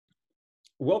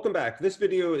Welcome back. This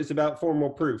video is about formal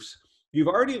proofs. You've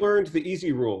already learned the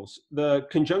easy rules, the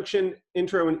conjunction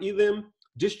intro and elim,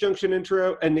 disjunction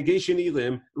intro, and negation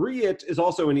elim. Re-it is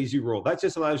also an easy rule. That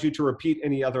just allows you to repeat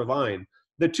any other line.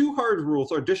 The two hard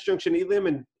rules are disjunction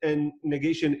elim and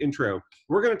negation intro.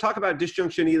 We're going to talk about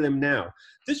disjunction elim now.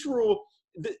 This rule,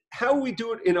 how we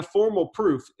do it in a formal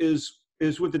proof is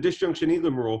with the disjunction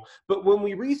elim rule. But when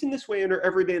we reason this way in our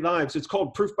everyday lives, it's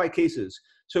called proof by cases.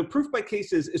 So proof by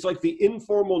cases is like the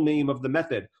informal name of the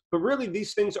method, but really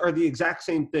these things are the exact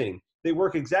same thing. They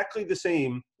work exactly the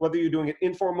same, whether you're doing it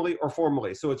informally or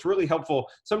formally. So it's really helpful.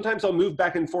 Sometimes I'll move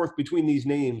back and forth between these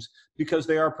names because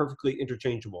they are perfectly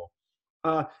interchangeable.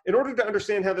 In order to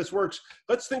understand how this works,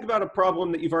 let's think about a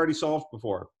problem that you've already solved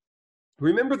before.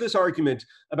 Remember this argument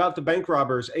about the bank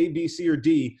robbers, A, B, C, or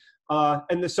D,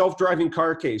 and the self-driving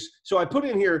car case. So I put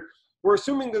in here, we're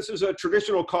assuming this is a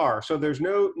traditional car, so there's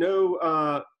no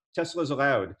Teslas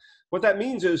allowed. What that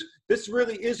means is this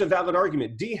really is a valid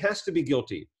argument. D has to be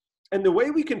guilty. And the way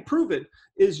we can prove it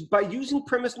is by using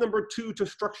premise number 2 to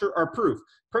structure our proof.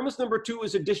 Premise number 2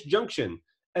 is a disjunction,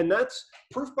 and that's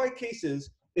proof by cases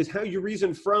is how you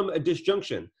reason from a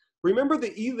disjunction. Remember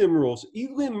the elim rules.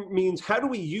 Elim means how do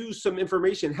we use some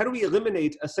information? How do we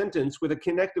eliminate a sentence with a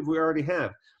connective we already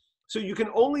have? So you can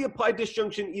only apply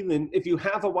disjunction elim if you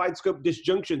have a wide scope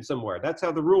disjunction somewhere. That's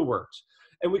how the rule works.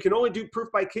 And we can only do proof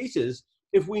by cases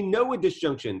if we know a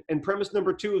disjunction. And premise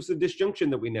number 2 is the disjunction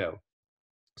that we know.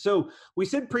 So we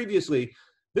said previously,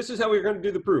 this is how we're going to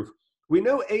do the proof. We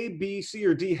know A, B, C,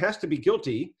 or D has to be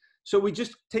guilty. So we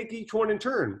just take each one in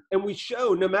turn. And we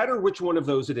show no matter which one of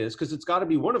those it is, because it's got to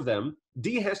be one of them,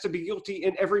 D has to be guilty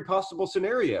in every possible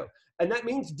scenario. And that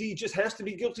means D just has to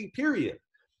be guilty, period.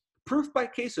 Proof by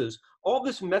cases, all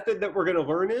this method that we're going to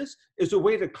learn is a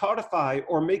way to codify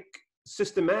or make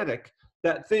systematic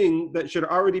that thing that should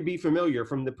already be familiar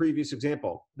from the previous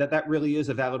example, that really is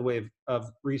a valid way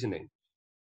of reasoning.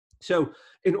 So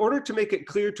in order to make it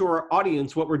clear to our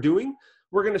audience what we're doing,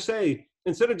 we're going to say,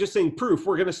 instead of just saying proof,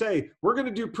 we're going to say, we're going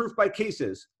to do proof by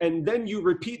cases, and then you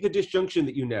repeat the disjunction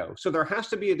that you know. So there has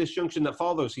to be a disjunction that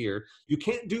follows here. You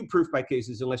can't do proof by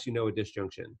cases unless you know a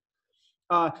disjunction.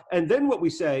 And then what we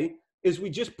say is we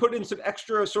just put in some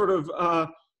extra sort of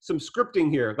some scripting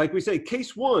here. Like we say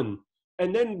case 1,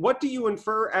 and then what do you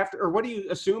infer after, or what do you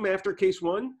assume after case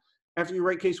 1? After you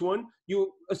write case 1,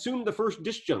 you assume the first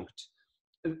disjunct,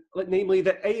 namely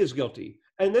that A is guilty.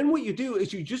 And then what you do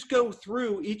is you just go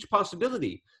through each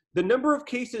possibility. The number of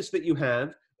cases that you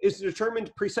have is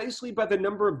determined precisely by the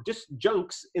number of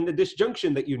disjuncts in the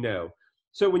disjunction that you know.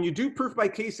 So when you do proof by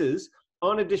cases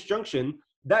on a disjunction,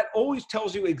 that always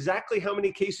tells you exactly how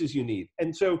many cases you need.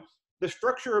 And so the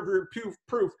structure of your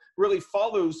proof really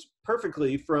follows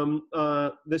perfectly from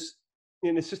this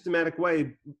in a systematic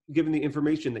way, given the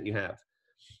information that you have.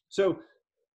 So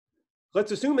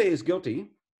let's assume A is guilty.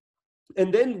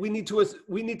 And then we need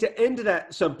to end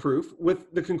that subproof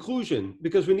with the conclusion,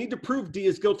 because we need to prove D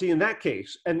is guilty in that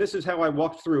case. And this is how I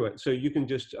walked through it. So you can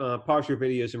just pause your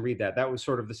videos and read that. That was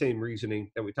sort of the same reasoning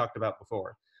that we talked about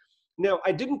before. Now,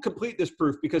 I didn't complete this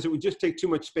proof because it would just take too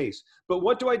much space. But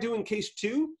what do I do in case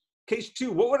 2? Case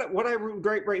 2, what I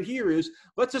write right here is,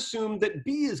 let's assume that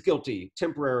B is guilty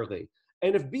temporarily.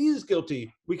 And if B is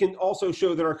guilty, we can also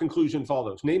show that our conclusion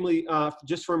follows, namely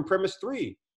just from premise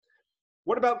 3.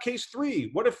 What about case 3?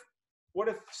 What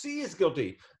if C is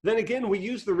guilty? Then again, we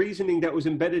use the reasoning that was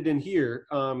embedded in here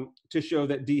to show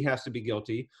that D has to be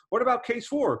guilty. What about case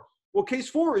 4? Well, case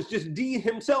 4 is just D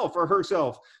himself or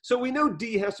herself. So we know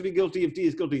D has to be guilty if D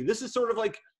is guilty. This is sort of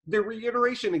like the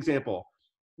reiteration example.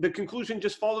 The conclusion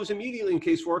just follows immediately in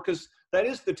case 4 because that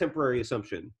is the temporary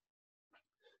assumption.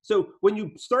 So when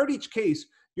you start each case,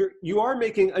 you are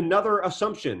making another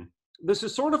assumption. This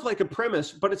is sort of like a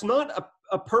premise, but it's not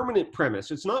a permanent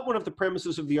premise. It's not one of the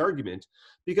premises of the argument,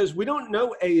 because we don't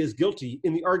know A is guilty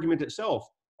in the argument itself.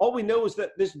 All we know is that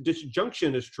this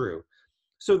disjunction is true.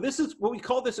 So this is what we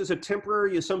call this as a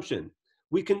temporary assumption.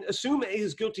 We can assume A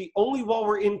is guilty only while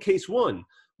we're in case 1.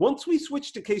 Once we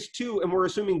switch to case 2 and we're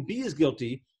assuming B is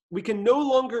guilty, we're no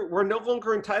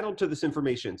longer entitled to this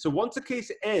information. So once a case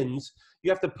ends,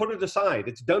 you have to put it aside.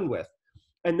 It's done with.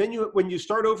 And then when you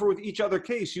start over with each other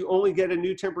case, you only get a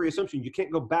new temporary assumption. You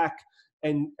can't go back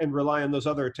and rely on those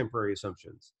other temporary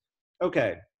assumptions.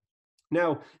 Okay.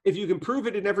 Now, if you can prove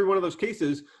it in every one of those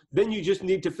cases, then you just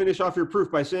need to finish off your proof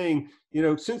by saying,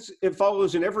 since it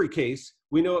follows in every case,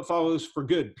 we know it follows for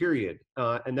good, period.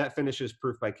 And that finishes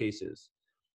proof by cases.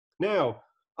 Now,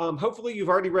 hopefully you've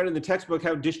already read in the textbook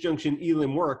how disjunction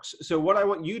elim works. So what I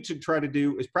want you to try to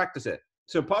do is practice it.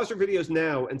 So pause your videos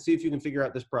now and see if you can figure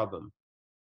out this problem.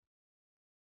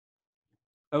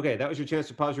 Okay, that was your chance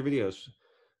to pause your videos.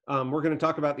 We're going to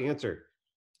talk about the answer.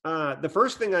 The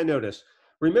first thing I notice,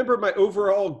 remember my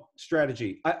overall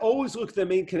strategy. I always look at the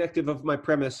main connective of my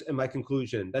premise and my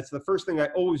conclusion. That's the first thing I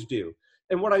always do.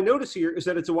 And what I notice here is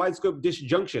that it's a wide scope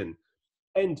disjunction.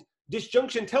 And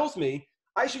disjunction tells me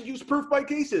I should use proof by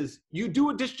cases. You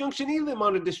do a disjunction elim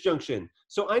on a disjunction.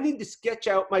 So I need to sketch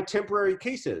out my temporary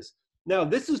cases. Now,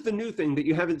 this is the new thing that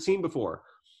you haven't seen before.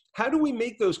 How do we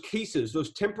make those cases,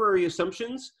 those temporary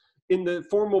assumptions in the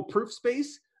formal proof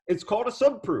space? It's called a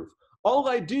subproof. All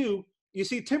I do, you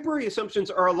see, temporary assumptions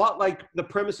are a lot like the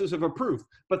premises of a proof,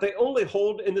 but they only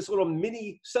hold in this little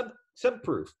mini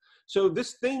subproof. So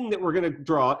this thing that we're going to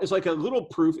draw is like a little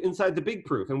proof inside the big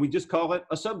proof, and we just call it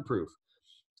a subproof.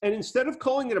 And instead of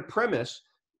calling it a premise,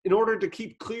 in order to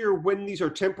keep clear when these are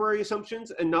temporary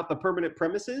assumptions and not the permanent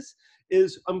premises,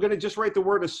 is I'm going to just write the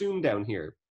word assume down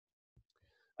here.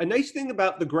 A nice thing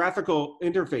about the graphical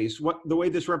interface, the way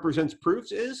this represents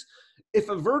proofs is, if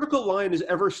a vertical line is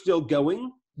ever still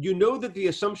going, you know that the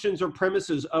assumptions or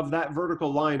premises of that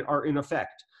vertical line are in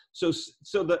effect. So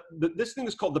this thing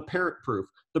is called the parent proof.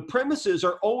 The premises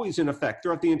are always in effect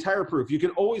throughout the entire proof. You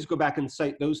can always go back and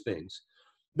cite those things.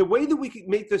 The way that we can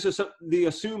make this the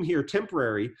assume here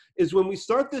temporary is when we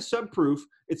start this subproof,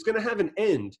 it's going to have an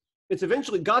end. It's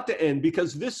eventually got to end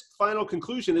because this final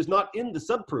conclusion is not in the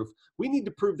subproof. We need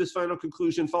to prove this final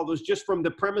conclusion follows just from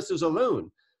the premises alone.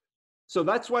 So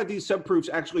that's why these subproofs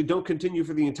actually don't continue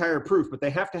for the entire proof, but they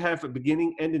have to have a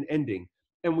beginning and an ending.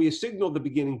 And we signal the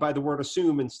beginning by the word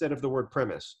assume instead of the word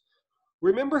premise.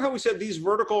 Remember how we said these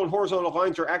vertical and horizontal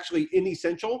lines are actually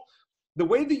inessential? The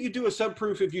way that you do a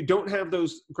subproof if you don't have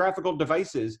those graphical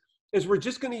devices is we're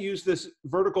just going to use this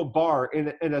vertical bar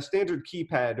in a standard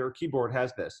keypad or keyboard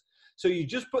has this. So you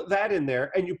just put that in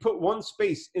there and you put one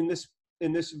space in this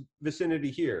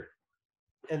vicinity here.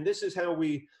 And this is how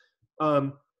we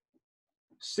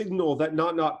signal that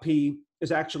not P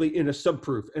is actually in a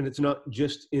subproof and it's not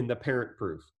just in the parent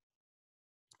proof.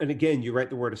 And again, you write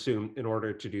the word assume in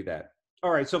order to do that. All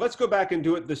right, so let's go back and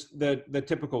do it the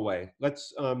typical way.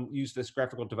 Let's use this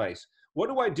graphical device. What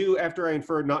do I do after I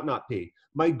infer not P?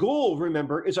 My goal,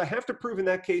 remember, is I have to prove in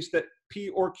that case that P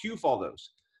or Q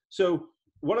follows. So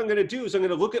what I'm going to do is I'm going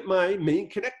to look at my main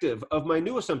connective of my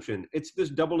new assumption. It's this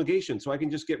double negation, so I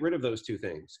can just get rid of those two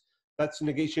things. That's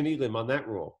negation elim on that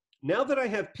rule. Now that I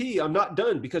have P, I'm not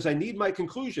done because I need my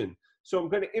conclusion. So I'm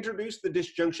going to introduce the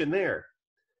disjunction there.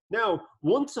 Now,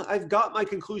 once I've got my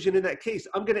conclusion in that case,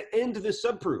 I'm going to end this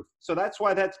subproof. So that's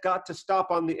why that's got to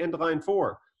stop on the end line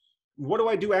 4. What do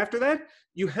I do after that?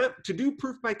 You have to do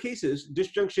proof by cases,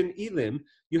 disjunction elim.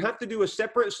 You have to do a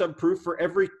separate subproof for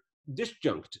every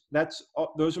disjunct.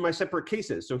 Those are my separate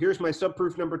cases. So here's my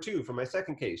subproof number 2 for my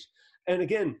second case. And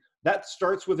again, that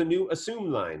starts with a new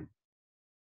assume line.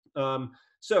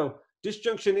 So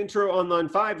disjunction intro on line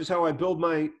 5 is how I build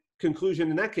my conclusion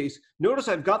in that case. Notice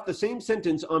I've got the same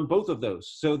sentence on both of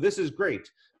those. So this is great.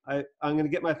 I'm going to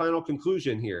get my final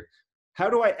conclusion here. How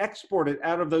do I export it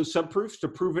out of those subproofs to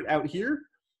prove it out here?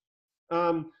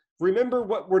 Remember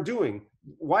what we're doing.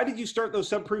 Why did you start those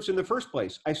subproofs in the first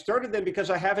place? I started them because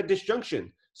I have a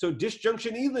disjunction. So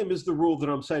disjunction elim is the rule that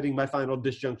I'm citing my final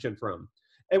disjunction from.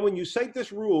 And when you cite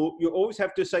this rule, you always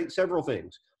have to cite several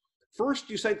things. First,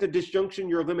 you cite the disjunction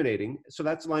you're eliminating. So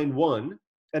that's line 1,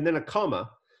 and then a comma.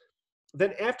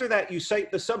 Then after that, you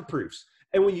cite the subproofs.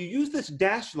 And when you use this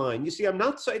dash line, you see I'm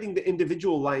not citing the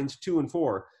individual lines 2 and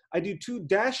 4. I do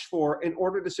 2-4 in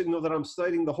order to signal that I'm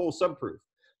citing the whole subproof.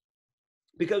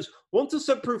 Because once the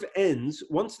subproof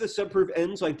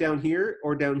ends, like down here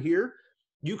or down here,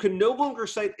 you can no longer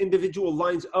cite individual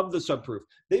lines of the subproof.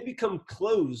 They become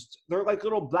closed. They're like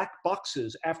little black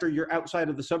boxes after you're outside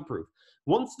of the subproof.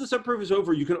 Once the subproof is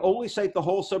over, you can only cite the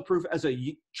whole subproof as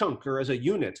a chunk or as a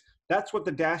unit. That's what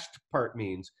the dashed part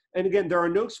means. And again, there are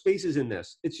no spaces in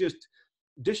this. It's just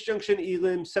disjunction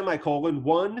elim semicolon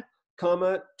 1,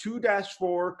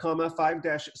 2-4,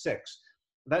 5-6.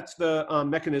 That's the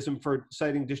mechanism for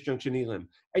citing disjunction elim.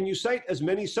 And you cite as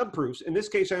many subproofs. In this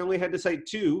case, I only had to cite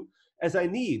 2 as I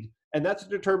need. And that's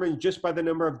determined just by the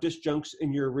number of disjuncts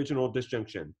in your original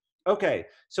disjunction. Okay,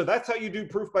 so that's how you do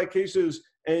proof by cases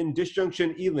and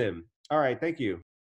disjunction elim. All right, thank you.